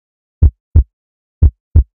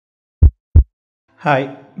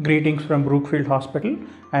Hi, greetings from Brookfield Hospital.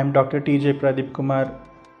 I am Dr. T J Pradeep Kumar,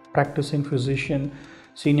 practicing physician,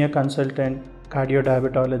 senior consultant,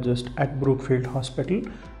 cardiodiabetologist at Brookfield Hospital,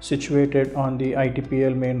 situated on the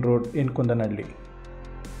ITPL main road in Kundanalli.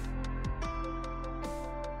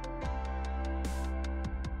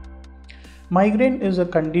 Migraine is a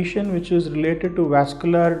condition which is related to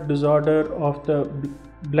vascular disorder of the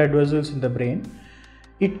blood vessels in the brain.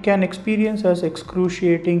 It can experience as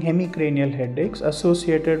excruciating hemicranial headaches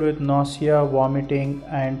associated with nausea, vomiting,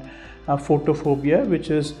 and photophobia,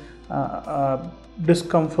 which is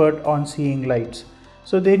discomfort on seeing lights.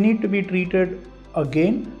 So they need to be treated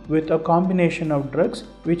again with a combination of drugs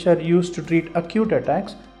which are used to treat acute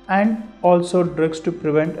attacks and also drugs to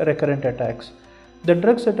prevent recurrent attacks. The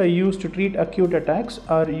drugs that are used to treat acute attacks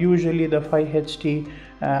are usually the 5-HT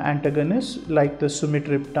antagonists like the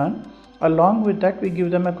Sumatriptan. Along with that, we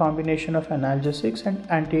give them a combination of analgesics and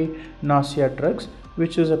anti-nausea drugs,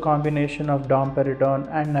 which is a combination of Domperidone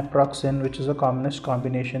and Naproxen, which is a commonest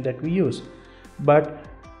combination that we use. But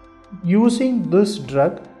using this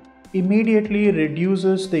drug immediately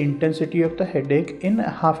reduces the intensity of the headache in a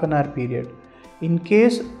half an hour period. In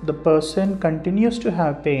case the person continues to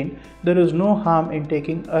have pain, there is no harm in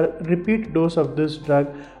taking a repeat dose of this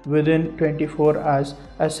drug within 24 hours.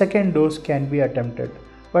 A second dose can be attempted.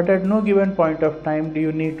 But at no given point of time do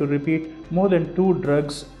you need to repeat more than 2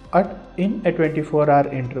 drugs in a 24-hour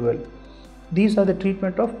interval. These are the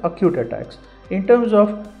treatment of acute attacks. In terms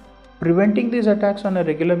of preventing these attacks on a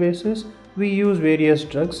regular basis, we use various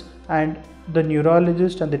drugs, and the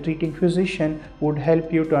neurologist and the treating physician would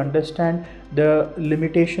help you to understand the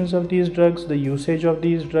limitations of these drugs, the usage of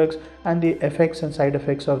these drugs, and the effects and side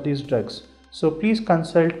effects of these drugs. So please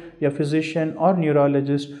consult your physician or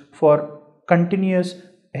neurologist for continuous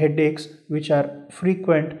headaches which are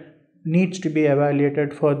frequent, needs to be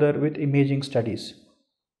evaluated further with imaging studies.